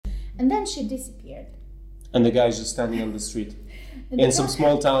and then she disappeared. And the guy's just standing on the street in some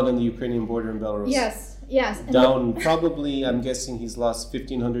small town on the Ukrainian border in Belarus. Yes. Down probably, I'm guessing he's lost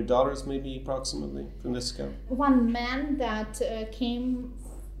 $1,500 maybe approximately from this scam. One man that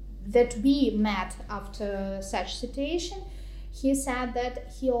that we met after such situation, he said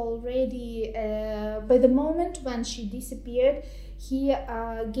that he already, by the moment when she disappeared, he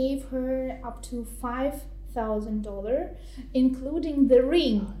gave her up to $5,000, including the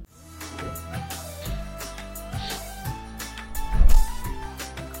ring.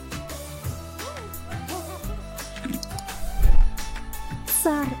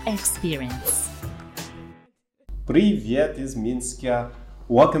 Tsar Experience. Привет из Minska.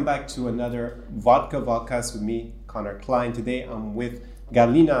 Welcome back to another Vodka Vodcast with me, Connor Klein. Today I'm with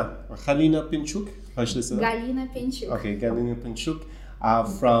Galina Pinchuk. How should I say that? Galina Pinchuk. Okay, Galina Pinchuk,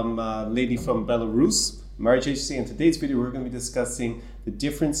 from lady from Belarus, marriage agency. In today's video, we're going to be discussing the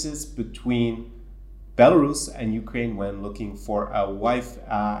differences between Belarus and Ukraine when looking for a wife.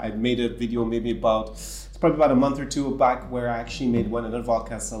 I made a video probably about a month or two back where I actually made one another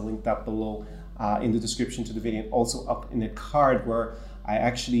podcast. I'll link that below in the description to the video, and also up in a card where I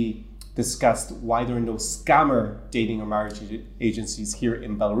actually discussed why there are no scammer dating or marriage agencies here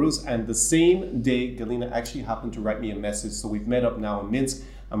in Belarus. And the same day, Galina actually happened to write me a message. So we've met up now in Minsk,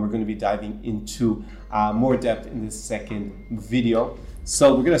 and we're going to be diving into more depth in this second video.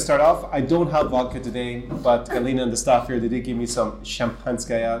 So we're going to start off. I don't have vodka today, but Galina and the staff here, they did give me some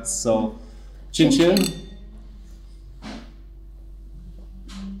champanskaya. So chin chin.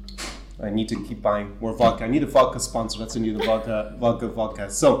 I need to keep buying more vodka. I need a vodka sponsor. That's a new vodka.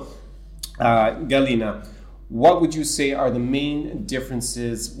 So, Galina, what would you say are the main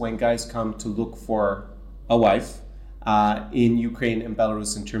differences when guys come to look for a wife in Ukraine and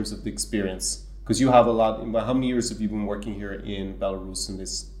Belarus in terms of the experience? Because you have a lot. How many years have you been working here in Belarus in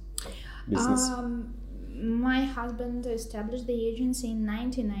this business? My husband established the agency in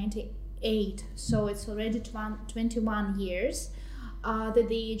 1998, so it's already 21 years. That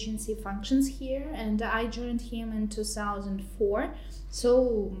the agency functions here, and I joined him in 2004.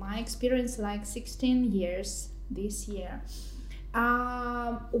 So my experience 16 years this year.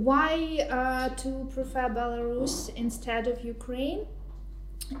 Why to prefer Belarus instead of Ukraine?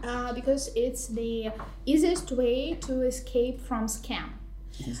 Because it's the easiest way to escape from scam.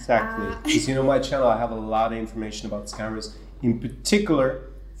 Exactly. Because my channel, I have a lot of information about scammers, in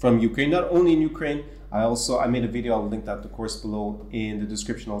particular from Ukraine, not only in Ukraine. I made a video, I'll link that, of course, below in the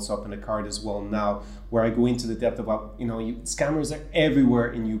description, also up in the card as well now, where I go into the depth about, scammers are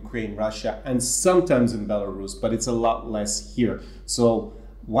everywhere in Ukraine, Russia, and sometimes in Belarus, but it's a lot less here. So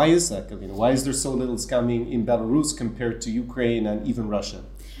why is that, Galina? Why is there so little scamming in Belarus compared to Ukraine and even Russia?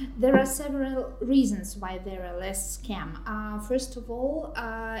 There are several reasons why there are less scam. First of all,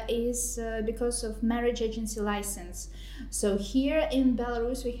 is because of marriage agency license. So here in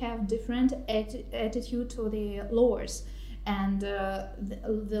Belarus we have different attitude to the laws, and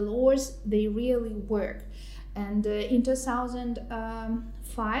the laws, they really work. And in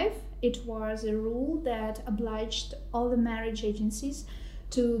 2005 it was a rule that obliged all the marriage agencies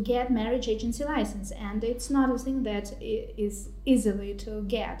to get marriage agency license, and it's not a thing that is easily to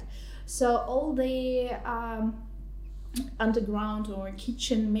get. So all the underground or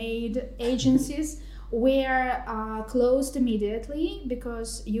kitchen maid agencies were closed immediately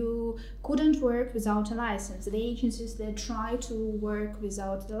because you couldn't work without a license. The agencies that tried to work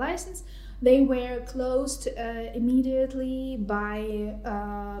without the license, they were closed immediately by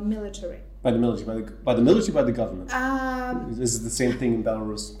military. By the military, by the government. This is the same thing in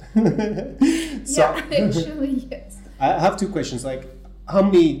Belarus. Actually, yes. I have two questions. How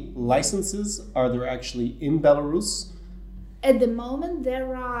many licenses are there actually in Belarus? At the moment,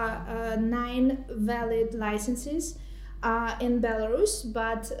 there are 9 valid licenses in Belarus,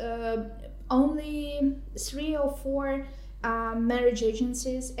 but only 3 or 4 marriage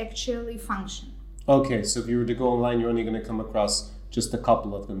agencies actually function. Okay, so if you were to go online, you're only going to come across just a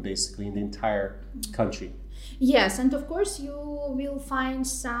couple of them, basically, in the entire country. Yes, and of course you will find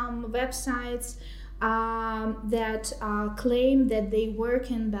some websites that claim that they work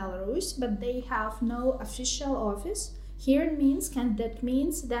in Belarus, but they have no official office here in Minsk, and that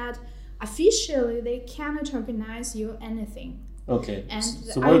means that officially they cannot organize you anything. Okay, and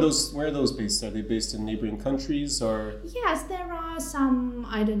so where are those based? Are they based in neighboring countries, or? Yes, there are some,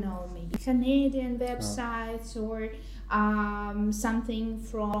 I don't know, maybe Canadian websites or something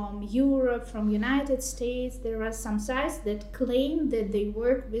from Europe, from United States. There are some sites that claim that they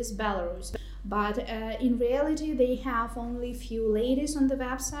work with Belarus, but in reality they have only few ladies on the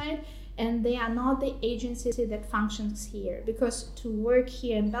website, and they are not the agency that functions here, because to work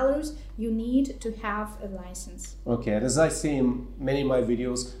here in Belarus you need to have a license. Okay, and as I say in many of my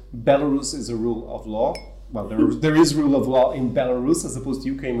videos, Belarus is a rule of law. Well, there is rule of law in Belarus as opposed to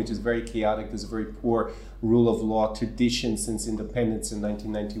Ukraine, which is very chaotic. There's a very poor rule of law tradition since independence in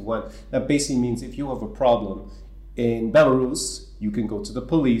 1991. That basically means if you have a problem in Belarus, you can go to the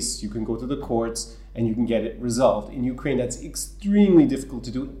police, you can go to the courts, and you can get it resolved. In Ukraine, that's extremely difficult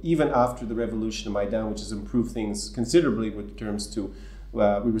to do, even after the revolution of Maidan, which has improved things considerably with terms to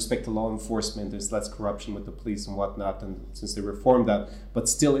with respect to law enforcement. There's less corruption with the police and whatnot, and since they reformed that. But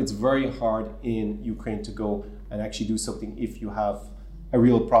still, it's very hard in Ukraine to go and actually do something if you have a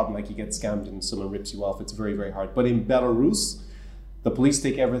real problem, like you get scammed and someone rips you off. It's very, very hard. But in Belarus, the police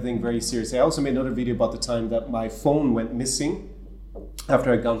take everything very seriously. I also made another video about the time that my phone went missing after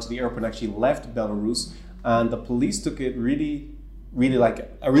I'd gone to the airport and actually left Belarus, and the police took it really, really like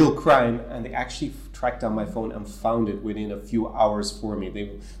a real crime, and they actually tracked down my phone and found it within a few hours for me. They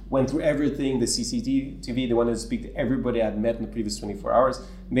went through everything, the CCTV, they wanted to speak to everybody I'd met in the previous 24 hours,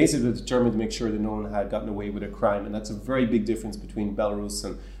 basically determined to make sure that no one had gotten away with a crime, and that's a very big difference between Belarus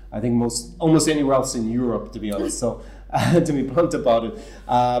and I think almost anywhere else in Europe, to be honest. So to be blunt about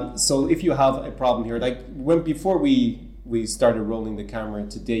it. So if you have a problem here, like before we started rolling the camera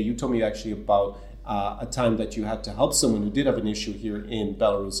today, you told me actually about a time that you had to help someone who did have an issue here in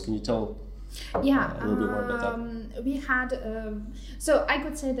Belarus. Can you tell a little bit more about that? We had, so I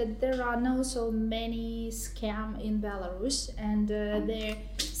could say that there are not so many scam in Belarus, and the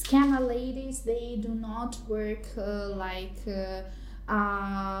scammer ladies, they do not work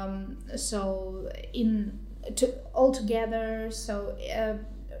all together. So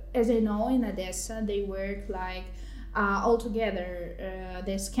as I know, in Odessa they work like all together.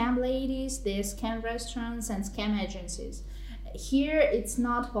 The scam ladies, the scam restaurants, and scam agencies. Here it's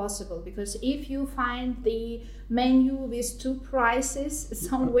not possible, because if you find the menu with two prices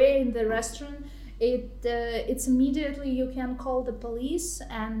somewhere in the restaurant, it's immediately you can call the police,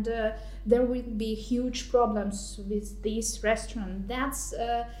 and there will be huge problems with this restaurant. That's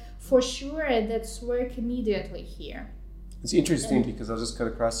for sure. That's work immediately here. It's interesting because I'll just cut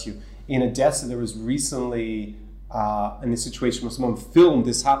across you. In Odessa, there was recently in a situation where someone filmed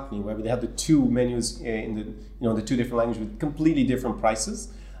this happening, where they had the two menus in the two different languages with completely different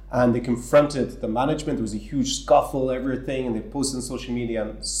prices, and they confronted the management. There was a huge scuffle, everything, and they posted on social media,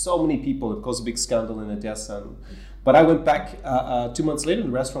 and so many people. It caused a big scandal in Odessa. But I went back 2 months later, and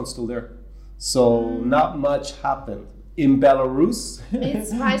the restaurant's still there. So not much happened. In Belarus,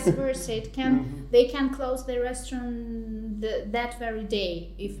 it's vice versa. They can close the restaurant that very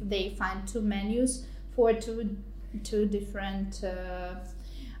day if they find two menus for two different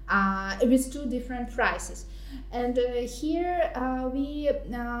with two different prices. And here we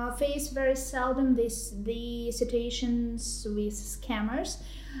face very seldom the situations with scammers,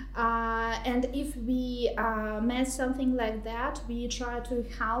 and if we met something like that, we try to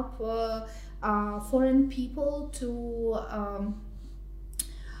help foreign people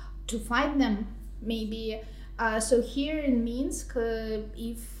to find them, maybe. So here in Minsk,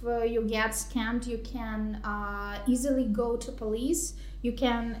 if you get scammed, you can easily go to police. You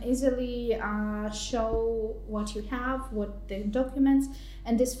can easily show what you have, what the documents,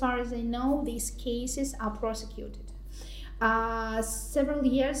 and as far as I know, these cases are prosecuted. Several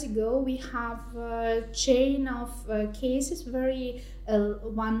years ago, we have a chain of cases, very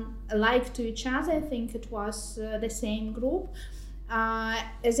one alike to each other. I think it was the same group.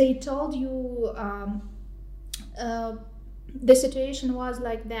 As I told you, the situation was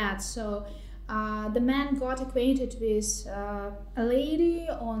like that. So the man got acquainted with a lady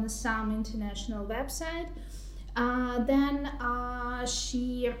on some international website. Then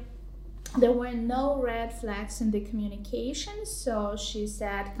there were no red flags in the communication, so she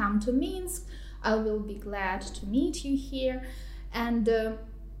said, "Come to Minsk, I will be glad to meet you here." And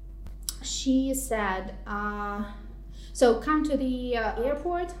she said, "So come to the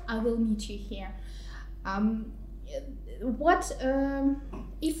airport, I will meet you here."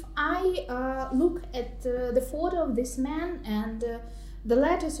 If I look at the photo of this man and the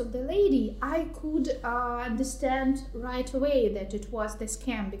letters of the lady, I could understand right away that it was the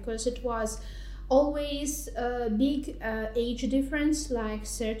scam, because it was always a big age difference, like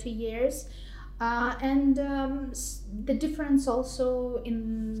 30 years, and the difference also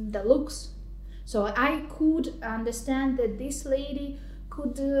in the looks. So I could understand that this lady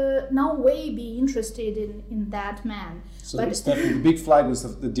could no way be interested in that man. So it's definitely the big flag was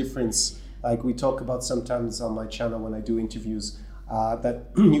the difference, like we talk about sometimes on my channel when I do interviews, that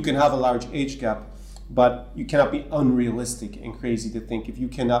you can have a large age gap, but you cannot be unrealistic and crazy to think if you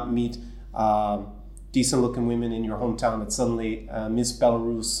cannot meet decent looking women in your hometown, that suddenly Miss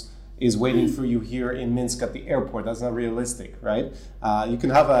Belarus is waiting for you here in Minsk at the airport. That's not realistic, right? You can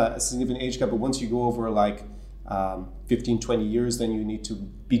have a significant age gap, but once you go over like 15, 20 years, then you need to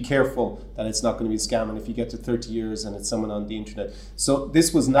be careful that it's not going to be a scam. And if you get to 30 years and it's someone on the internet. So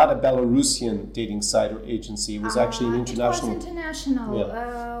this was not a Belarusian dating site or agency. It was actually an international. It was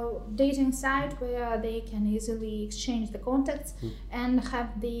international dating site where they can easily exchange the contacts and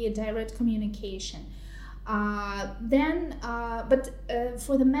have the direct communication. But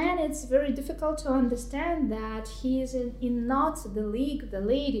for the man, it's very difficult to understand that he is in not the league the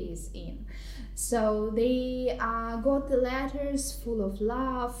lady is in. So they got the letters full of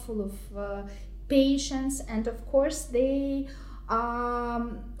love, full of patience, and of course they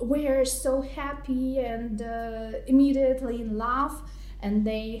were so happy and immediately in love. And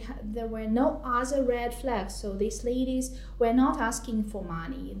there were no other red flags. So these ladies were not asking for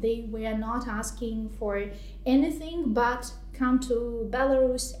money. They were not asking for anything but come to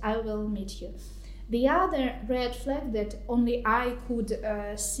Belarus, I will meet you. The other red flag that only I could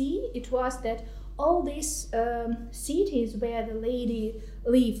see, it was that all these cities where the lady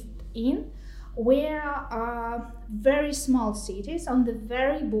lived in were very small cities on the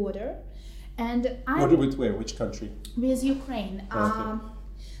very border. And Border with where? Which country? With Ukraine. Okay.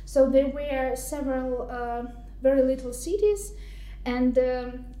 So there were several very little cities, and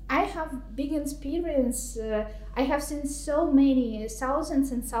I have big experience. I have seen so many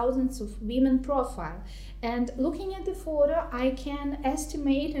thousands and thousands of women profile, and looking at the photo, I can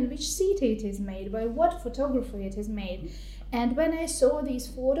estimate in which city it is made, by what photographer it is made. And when I saw these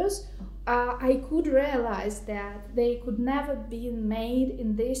photos, I could realize that they could never be made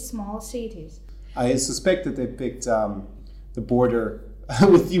in these small cities. I suspect that they picked the border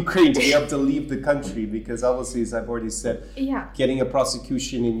with Ukraine to be able to leave the country, because obviously, as I've already said, getting a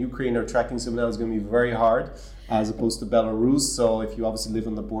prosecution in Ukraine or tracking someone else is going to be very hard, as opposed to Belarus. So if you obviously live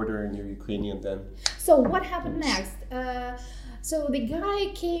on the border and you're Ukrainian, then... So what happened next? So the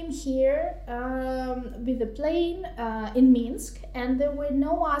guy came here with a plane in Minsk, and there were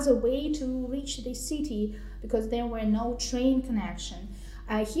no other way to reach the city because there were no train connection.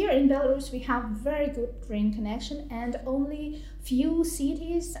 Here in Belarus we have very good train connection, and only few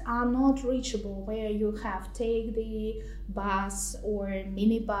cities are not reachable where you have take the bus or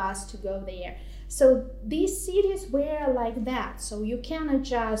minibus to go there. So these cities were like that, so you cannot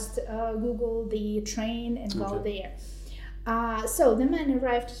just Google the train and go there. So the man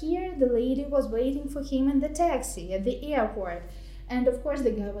arrived here, the lady was waiting for him in the taxi at the airport. And of course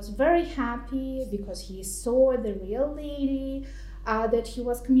the guy was very happy because he saw the real lady that he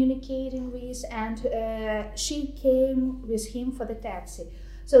was communicating with, and she came with him for the taxi.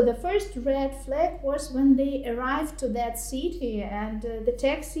 So the first red flag was when they arrived to that city, and the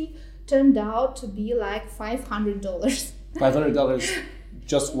taxi turned out to be like $500. $500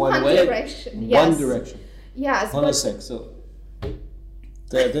 just one way? Direction, yes. One direction. Yes. Hold on a sec. So,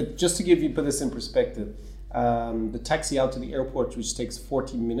 just to put this in perspective, the taxi out to the airport, which takes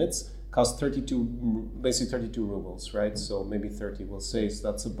 14 minutes, costs 32 rubles, right? So maybe 30, we'll say. So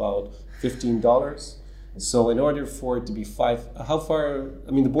that's about $15. So in order for it to be how far?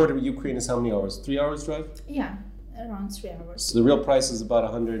 I mean, the border with Ukraine is how many hours? 3 hours drive? Yeah, around 3 hours. So the real price is about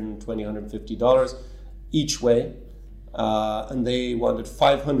 $120, $150 each way, and they wanted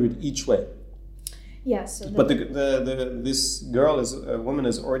 $500 each way. Yes. So but this woman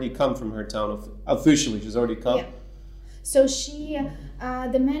has already come from her town officially. She's already come. Yeah. So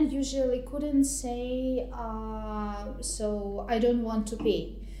the man usually couldn't say, so I don't want to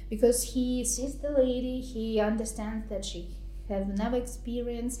pay, because he sees the lady, he understands that she has never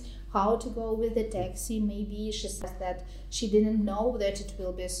experienced how to go with the taxi. Maybe she says that she didn't know that it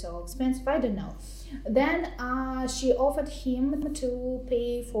will be so expensive, I don't know. Then she offered him to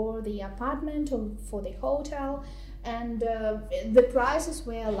pay for the apartment or for the hotel, and the prices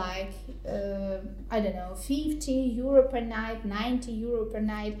were like, I don't know, 50 euro per night, 90 euro per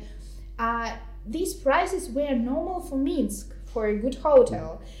night. These prices were normal for Minsk, for a good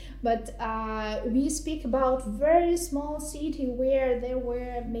hotel. But we speak about very small city where there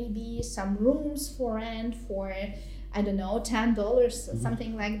were maybe some rooms for rent for, I don't know, $10,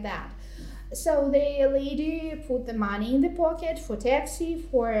 something like that. So the lady put the money in the pocket for taxi,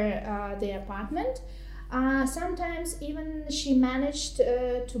 for the apartment. Sometimes even she managed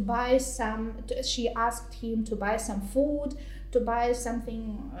to buy she asked him to buy some food, to buy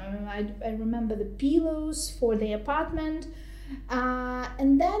something, I remember the pillows for the apartment.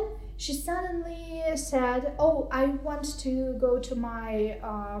 And then she suddenly said, oh, I want to go to my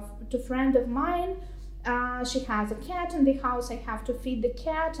to friend of mine She has a cat in the house. I have to feed the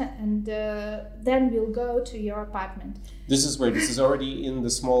cat, and then we'll go to your apartment. This is where? This is already in the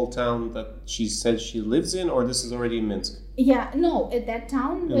small town that she said she lives in, or this is already in Minsk? Yeah, no, at that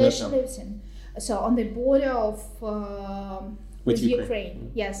town In where that she town. lives in. So on the border of with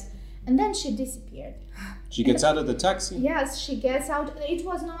Ukraine. Yes. And then she disappeared. She gets out of the taxi? Yes, she gets out. It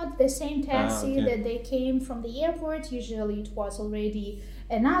was not the same taxi okay. that they came from the airport. Usually it was already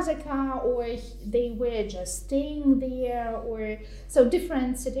another car, or they were just staying there, or so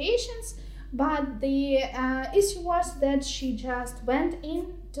different situations. But the issue was that she just went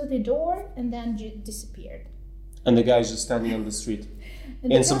in to the door and then disappeared. And the guy's just standing on the street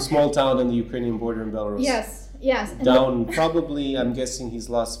And in the some guy- small town on the Ukrainian border in Belarus. Yes. And Down probably, I'm guessing he's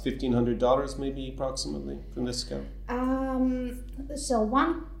lost $1,500 maybe approximately from this scam. So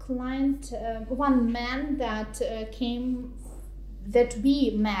one client, one man that came, that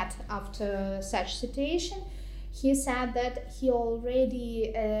we met after such situation, he said that he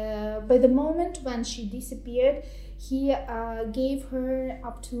already, by the moment when she disappeared, he gave her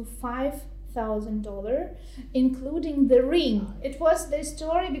up to $5,000, including the ring. It was the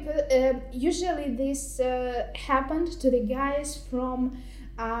story because usually this happened to the guys from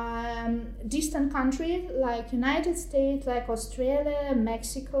distant countries like United States, like Australia,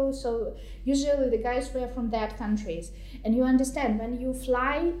 Mexico. So usually the guys were from that countries. And you understand, when you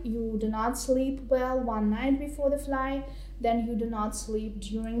fly, you do not sleep well one night before the flight, then you do not sleep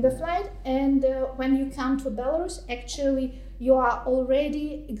during the flight. And when you come to Belarus, actually you are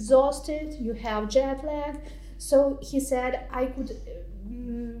already exhausted, you have jet lag. So he said, I could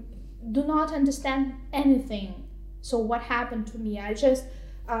do not understand anything. So what happened to me? I just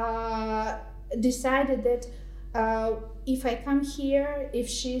decided that if I come here, if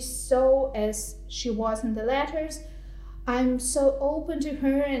she's so as she was in the letters, I'm so open to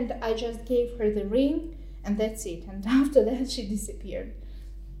her, and I just gave her the ring, and that's it. And after that, she disappeared.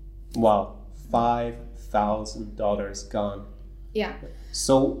 Wow, $5,000 gone. Yeah.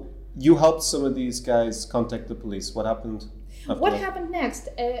 So you helped some of these guys contact the police. What happened after What that? happened next?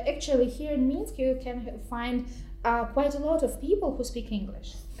 Actually, here in Minsk, you can find quite a lot of people who speak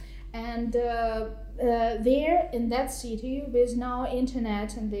English. And there in that city, with no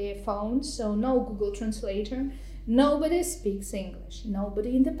internet and the phone, so no Google Translator, nobody speaks English.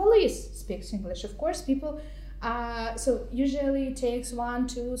 Nobody in the police speaks English. Of course, people. So usually it takes 1,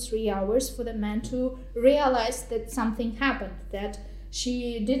 2, 3 hours for the man to realize that something happened, that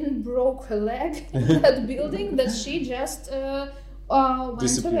she didn't broke her leg in that building, that she just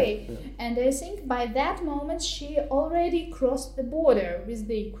went away. Yeah. And I think by that moment she already crossed the border with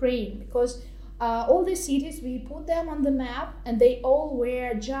the Ukraine, because all the cities, we put them on the map, and they all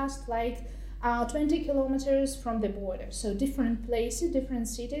were just like 20 kilometers from the border. So different places, different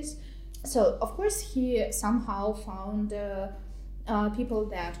cities. So of course he somehow found people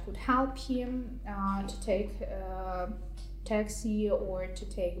that could help him to take taxi or to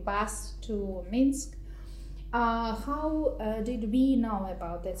take bus to Minsk. How did we know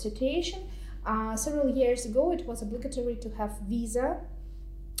about that situation? Several years ago, it was obligatory to have visa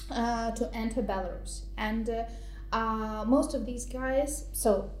to enter Belarus, and most of these guys,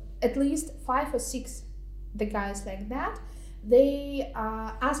 so at least 5 or 6 the guys like that, they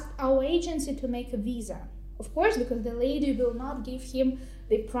asked our agency to make a visa. Of course, because the lady will not give him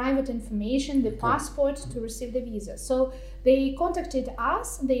the private information, the passport, to receive the visa. So they contacted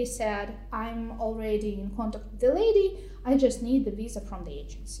us. They said, I'm already in contact with the lady. I just need the visa from the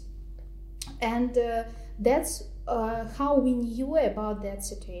agency. And that's how we knew about that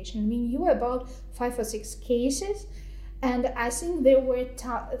situation. We knew about 5 or 6 cases. And I think there were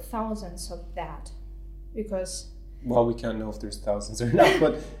thousands of that, because Well, we can't know if there's thousands or not,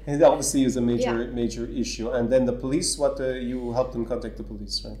 but it obviously is a major issue. And then the police, you helped them contact the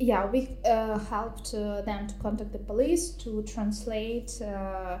police, right? yeah, we helped them to contact the police to translate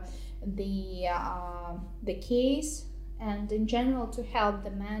the case, and in general to help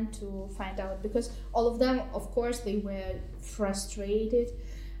the man to find out, because all of them, of course, they were frustrated.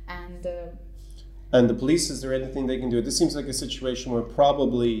 And the police, is there anything they can do? This seems like a situation where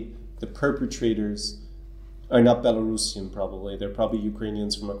probably the perpetrators are not Belarusian, probably. They're probably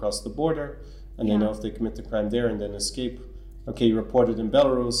Ukrainians from across the border, and they know if they commit the crime there and then escape, okay, you report it in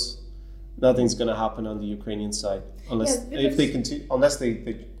Belarus, nothing's going to happen on the Ukrainian side, unless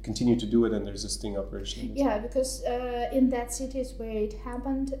they continue to do it and there's a sting operation. Yeah, because in that cities where it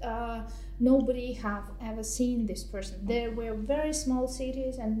happened, nobody have ever seen this person. There were very small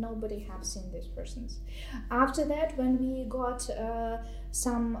cities and nobody have seen these persons. After that, when we got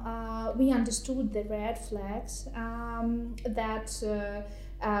we understood the red flags that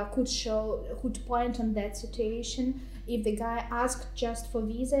could point on that situation. If the guy asked just for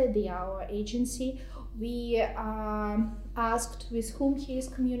visa, our agency, we asked with whom he is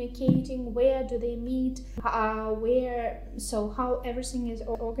communicating, where do they meet, how everything is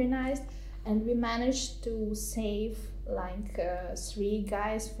organized, and we managed to save like 3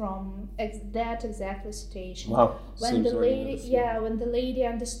 guys from that exactly situation. Wow. When the lady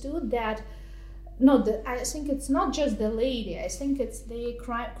understood that. No, I think it's not just the lady. I think it's the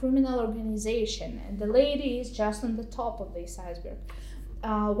criminal organization, and the lady is just on the top of this iceberg.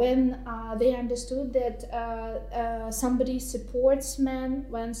 When they understood that somebody supports man,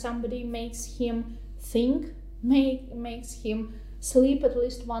 when somebody makes him think, makes him sleep at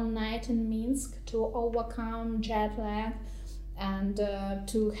least one night in Minsk to overcome jet lag and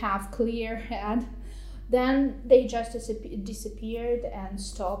to have clear head, then they just disappeared and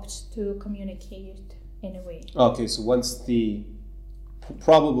stopped to communicate anyway. Okay, so once the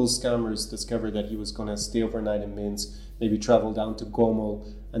probable scammers discovered that he was going to stay overnight in Minsk, maybe travel down to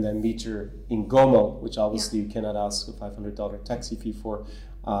Gomel and then meet her in Gomel, which obviously you cannot ask a $500 taxi fee for.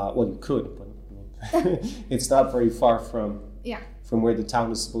 Well, you could, but it's not very far from where the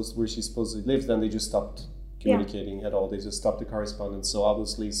town is where she supposedly lives. Then they just stopped communicating at all. They just stopped the correspondence. So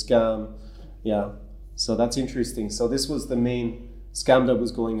obviously scam, So that's interesting. So this was the main scam that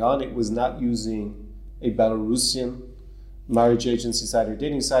was going on. It was not using a Belarusian marriage agency site or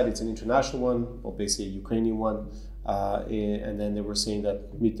dating site. It's an international one, or basically a Ukrainian one. And then they were saying that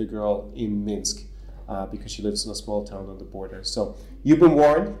meet the girl in Minsk because she lives in a small town on the border. So you've been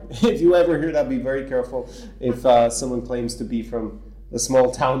warned. If you ever hear that, be very careful. If someone claims to be from a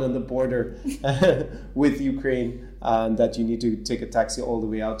small town on the border with Ukraine, and that you need to take a taxi all the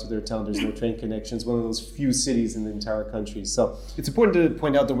way out to their town. There's no train connections, one of those few cities in the entire country. So it's important to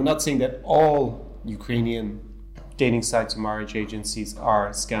point out that we're not saying that all Ukrainian dating sites or marriage agencies are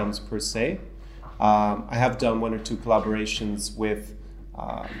scams per se. I have done 1 or 2 collaborations with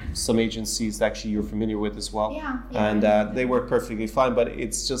some agencies that actually you're familiar with as well. And they work perfectly fine, but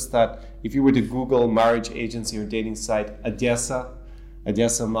it's just that if you were to Google marriage agency or dating site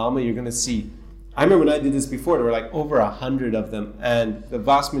Odessa Mama, you're going to see. I remember when I did this before, there were like over 100 of them, and the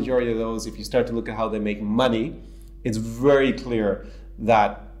vast majority of those, if you start to look at how they make money, it's very clear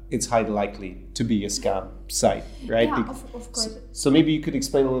that it's highly likely to be a scam site, right? Yeah, of course. So maybe you could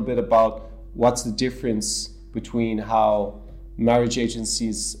explain a little bit about what's the difference between how marriage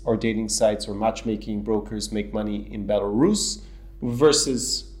agencies or dating sites or matchmaking brokers make money in Belarus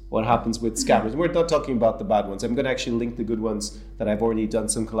versus what happens with scammers. We're not talking about the bad ones. I'm going to actually link the good ones that I've already done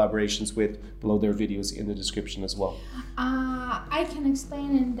some collaborations with below their videos in the description as well. I can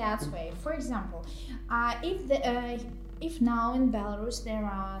explain in that way. For example, if now in Belarus there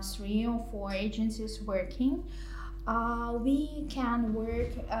are 3 or 4 agencies working, we can work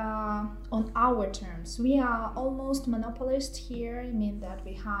on our terms. We are almost monopolist here. I mean that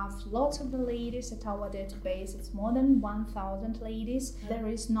we have lots of the ladies at our database. It's more than 1,000 ladies. There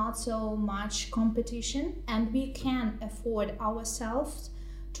is not so much competition, and we can afford ourselves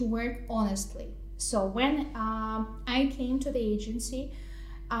to work honestly. So when I came to the agency,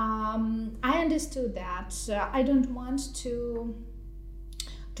 I understood that I don't want to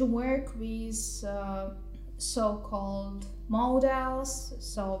work with so-called models,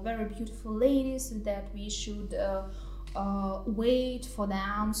 so very beautiful ladies that we should wait for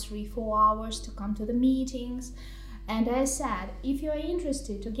them 3-4 hours to come to the meetings. And I said, if you are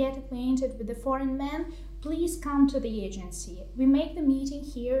interested to get acquainted with the foreign man, please come to the agency. We make the meeting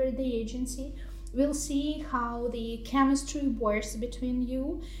here at the agency. We'll see how the chemistry works between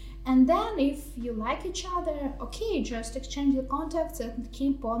you. And then if you like each other, okay, just exchange the contacts and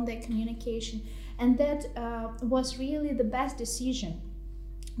keep on the communication. And that was really the best decision,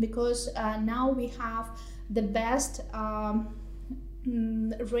 because now we have the best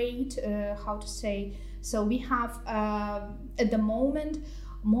rate, so we have at the moment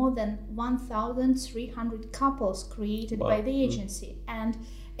more than 1,300 couples created by the agency. And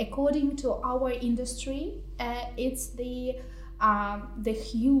according to our industry, it's the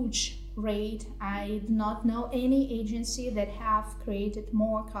huge rate. I do not know any agency that have created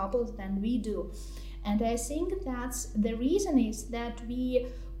more couples than we do. And I think that's the reason is that we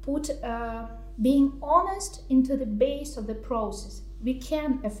put being honest into the base of the process. We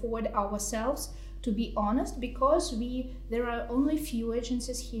can afford ourselves to be honest because there are only few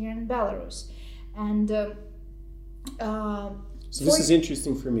agencies here in Belarus. And so this is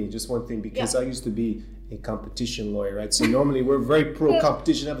interesting for me, just one thing, because I used to be a competition lawyer, right? So normally we're very pro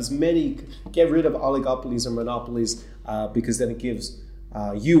competition, have as many, get rid of oligopolies or monopolies, because then it gives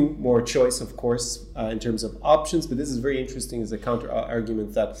you more choice, of course, in terms of options. But this is very interesting as a counter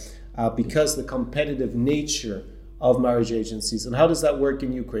argument that because the competitive nature of marriage agencies, and how does that work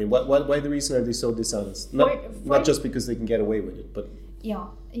in Ukraine? Why the reason are they so dishonest? Not just because they can get away with it, but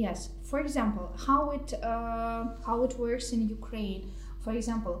yes. For example, how it works in Ukraine. For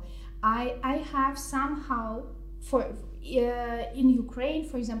example, I have somehow in Ukraine,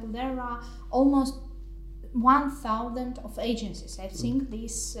 for example, there are almost 1,000 of agencies. I think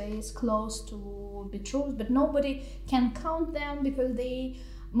this is close to be true, but nobody can count them because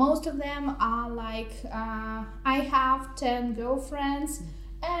most of them are like, I have 10 girlfriends,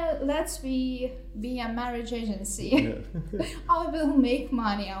 let's be a marriage agency. I will make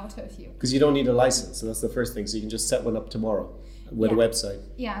money out of you. Because you don't need a license, so that's the first thing. So you can just set one up tomorrow with a website.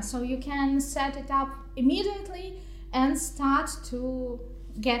 Yeah, so you can set it up immediately and start to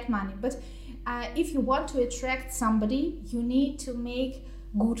get money. But if you want to attract somebody, you need to make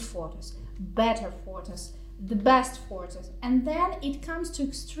good photos, better photos, the best photos. And then it comes to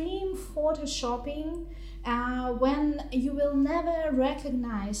extreme photoshopping when you will never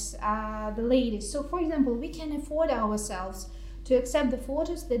recognize the ladies. So for example, we can afford ourselves to accept the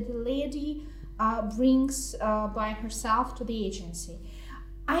photos that the lady brings by herself to the agency.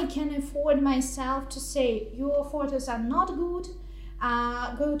 I can afford myself to say, your photos are not good,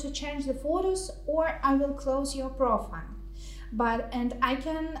 go to change the photos, or I will close your profile. And I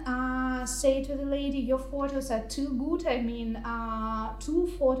can say to the lady, your photos are too good,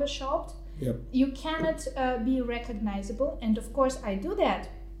 too photoshopped. Yep. You cannot be recognizable. And of course I do that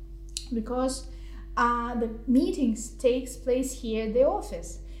because the meetings takes place here at the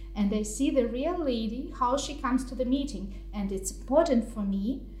office, and I see the real lady, how she comes to the meeting, and it's important for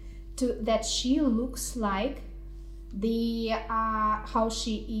me that she looks like how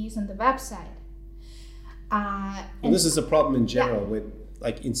she is on the website. And this is a problem in general with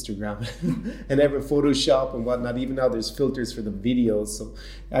like Instagram and every Photoshop and whatnot. Even now there's filters for the videos, so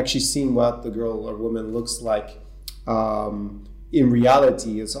actually seeing what the girl or woman looks like in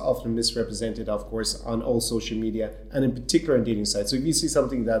reality is often misrepresented, of course, on all social media and in particular on dating sites. So if you see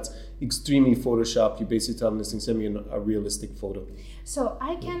something that's extremely photoshopped, you basically tell them, listen, send me a realistic photo. So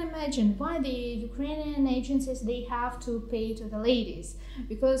I can imagine why the Ukrainian agencies, they have to pay to the ladies,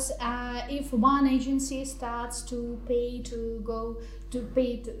 because if one agency starts to pay to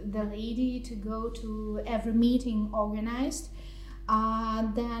the lady to go to every meeting organized,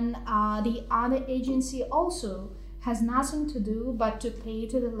 then the other agency also has nothing to do but to pay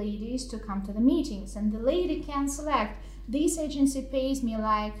to the ladies to come to the meetings, and the lady can select. This agency pays me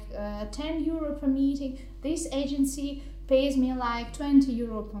like 10 euro per meeting, this agency pays me like 20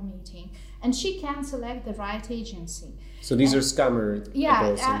 euro per meeting, and she can select the right agency. So these are scammer.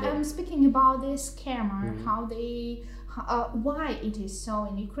 Yeah, I'm speaking about this scammer, how they, why it is so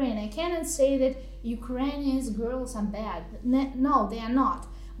in Ukraine. I cannot say that Ukrainian girls are bad. No, they are not.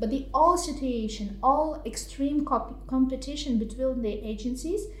 But the all situation, all extreme competition between the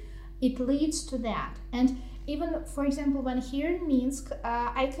agencies, it leads to that. And even, for example, when here in Minsk,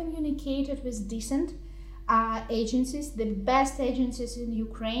 I communicated with decent agencies, the best agencies in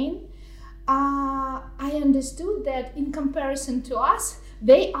Ukraine. I understood that in comparison to us,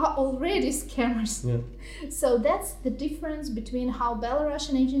 they are already scammers. Yeah. So that's the difference between how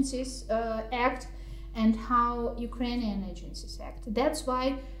Belarusian agencies act and how Ukrainian agencies act. That's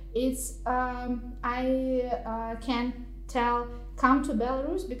why it's I can tell, come to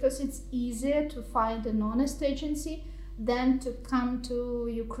Belarus, because it's easier to find an honest agency than to come to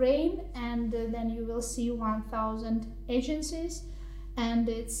Ukraine, and then you will see 1,000 agencies, and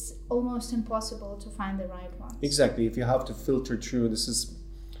it's almost impossible to find the right ones. Exactly. If you have to filter through, this is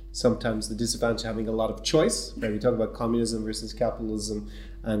sometimes the disadvantage of having a lot of choice. Right? We talk about communism versus capitalism,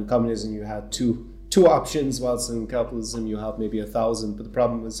 and communism you had two options, whilst in capitalism you have maybe 1,000. But the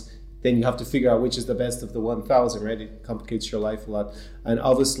problem is then you have to figure out which is the best of the 1,000, right? It complicates your life a lot. And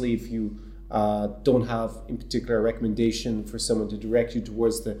obviously if you don't have in particular a recommendation for someone to direct you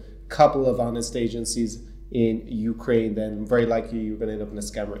towards the couple of honest agencies in Ukraine, then very likely you're going to end up in a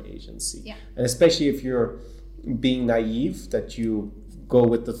scammer agency. Yeah. And especially if you're being naive, that you go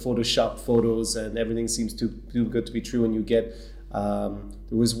with the Photoshop photos and everything seems too good to be true, and you get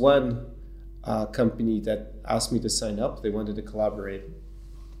there was one company that asked me to sign up. They wanted to collaborate,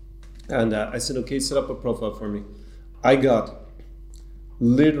 and I said, okay, set up a profile for me. I got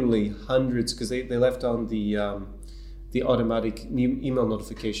literally hundreds, because they left on the automatic email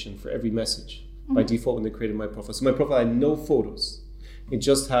notification for every message by default when they created my profile. So my profile had no photos. It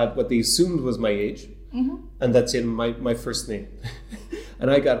just had what they assumed was my age, and that's it, my first name. And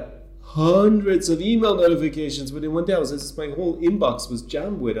I got hundreds of email notifications within one day. My whole inbox was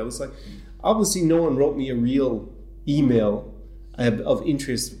jammed with. I was like, obviously no one wrote me a real email of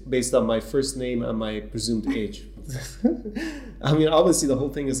interest based on my first name and my presumed age. I mean, obviously the whole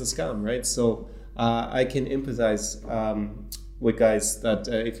thing is a scam, right? So I can empathize with guys that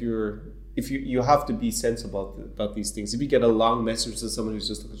if you have to be sensible about these things. If you get a long message to someone who's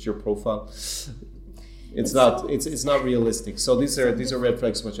just looked at your profile, it's not realistic. So these are red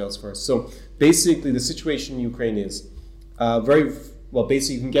flags. Watch out for. So basically, the situation in Ukraine is very well.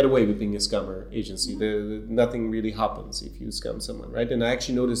 Basically, you can get away with being a scammer agency. Nothing really happens if you scam someone, right? And I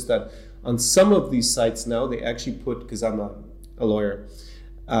actually noticed that on some of these sites now, they actually put, because I'm a lawyer,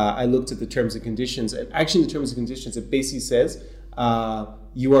 I looked at the terms and conditions, and actually in the terms and conditions, it basically says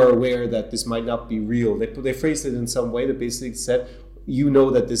you are aware that this might not be real. They phrased it in some way that basically said, you know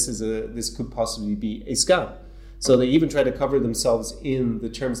that this could possibly be a scam. So they even try to cover themselves in the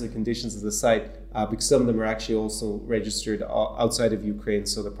terms and conditions of the site because some of them are actually also registered outside of Ukraine,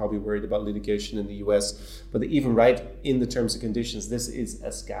 so they're probably worried about litigation in the US. But they even write in the terms and conditions, this is a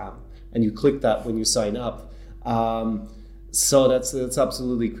scam. And you click that when you sign up. So that's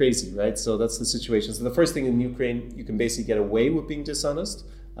absolutely crazy, right? So that's the situation. So the first thing in Ukraine, you can basically get away with being dishonest.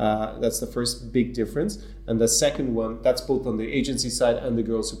 That's the first big difference. And the second one, that's both on the agency side and the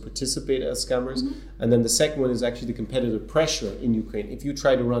girls who participate as scammers. Mm-hmm. And then the second one is actually the competitive pressure in Ukraine. If you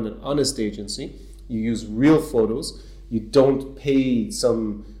try to run an honest agency, you use real photos, you don't pay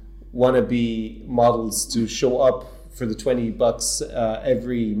some wannabe models to show up for the $20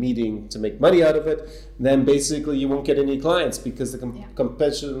 every meeting to make money out of it, then basically you won't get any clients because the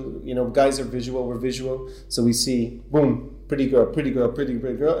competition, guys are visual, we're visual. So we see, boom, pretty girl,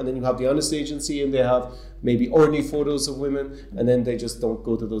 and then you have the honest agency and they have maybe ordinary photos of women, and then they just don't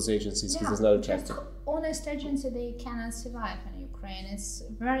go to those agencies because it's not attractive. Honest agency, they cannot survive in Ukraine. It's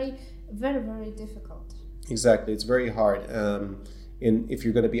very, very, very difficult. Exactly, it's very hard. If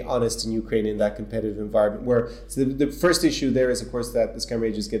you're going to be honest in Ukraine in that competitive environment, where the first issue there is, of course, that the scammer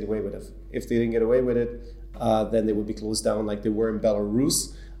agents get away with it. If they didn't get away with it, then they would be closed down like they were in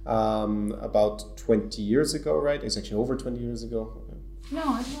Belarus about 20 years ago, right? It's actually over 20 years ago.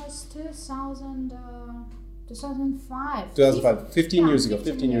 No, it was 2005. 15 years ago.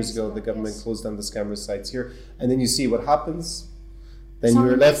 15 years ago, the government closed down the scammer sites here. And then you see what happens. Then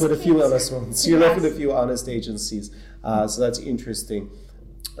you're left with a few honest ones. You're left with a few honest agencies. So that's interesting.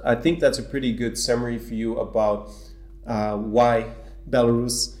 I think that's a pretty good summary for you about why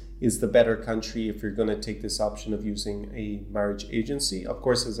Belarus is the better country if you're going to take this option of using a marriage agency. Of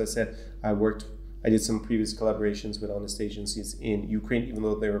course, as I said, I did some previous collaborations with honest agencies in Ukraine, even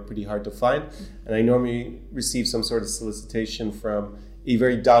though they were pretty hard to find. And I normally receive some sort of solicitation from a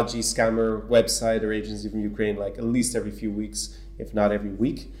very dodgy scammer website or agency from Ukraine, like at least every few weeks, if not every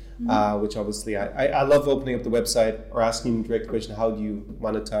week. Which obviously I love opening up the website or asking them direct question, how do you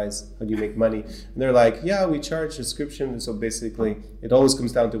monetize, how do you make money? And they're like, yeah, we charge subscription. And so basically it always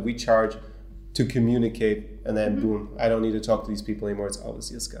comes down to we charge to communicate, and then boom, I don't need to talk to these people anymore. It's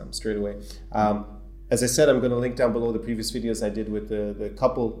obviously a scam straight away. As I said, I'm going to link down below the previous videos I did with the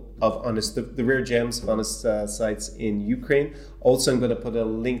couple of honest, the rare gems of honest sites in Ukraine. Also, I'm going to put a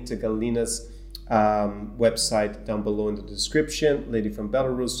link to Galina's website down below in the description. Lady from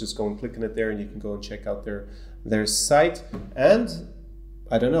Belarus, just go and click on it there and you can go and check out their site. And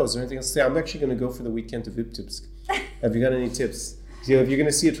I don't know, is there anything else to say? I'm actually going to go for the weekend to Viptipsk. Have you got any tips? So if you're going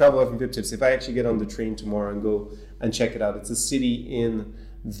to see a travel from Viptipsk, if I actually get on the train tomorrow and go and check it out, it's a city in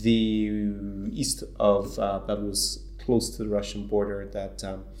the east of Belarus, close to the Russian border, that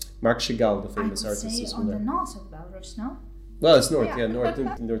Mark Chagall, the famous artist, is on the north of Belarus, no? Well, it's north,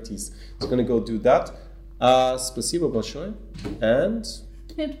 northeast. So going to go do that. Спасибо большое. And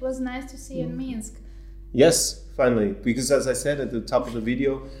it was nice to see you in Minsk. Yes, finally. Because as I said at the top of the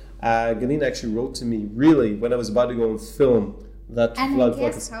video, Galina actually wrote to me, really, when I was about to go and film that flood. And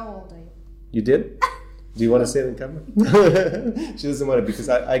guess how old are you? You did? Do you want to say it in camera? She doesn't want it because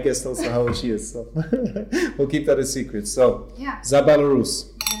I guessed also how old she is. So we'll keep that a secret. So, yeah. Za Belarus.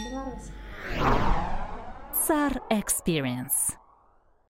 SAR Experience.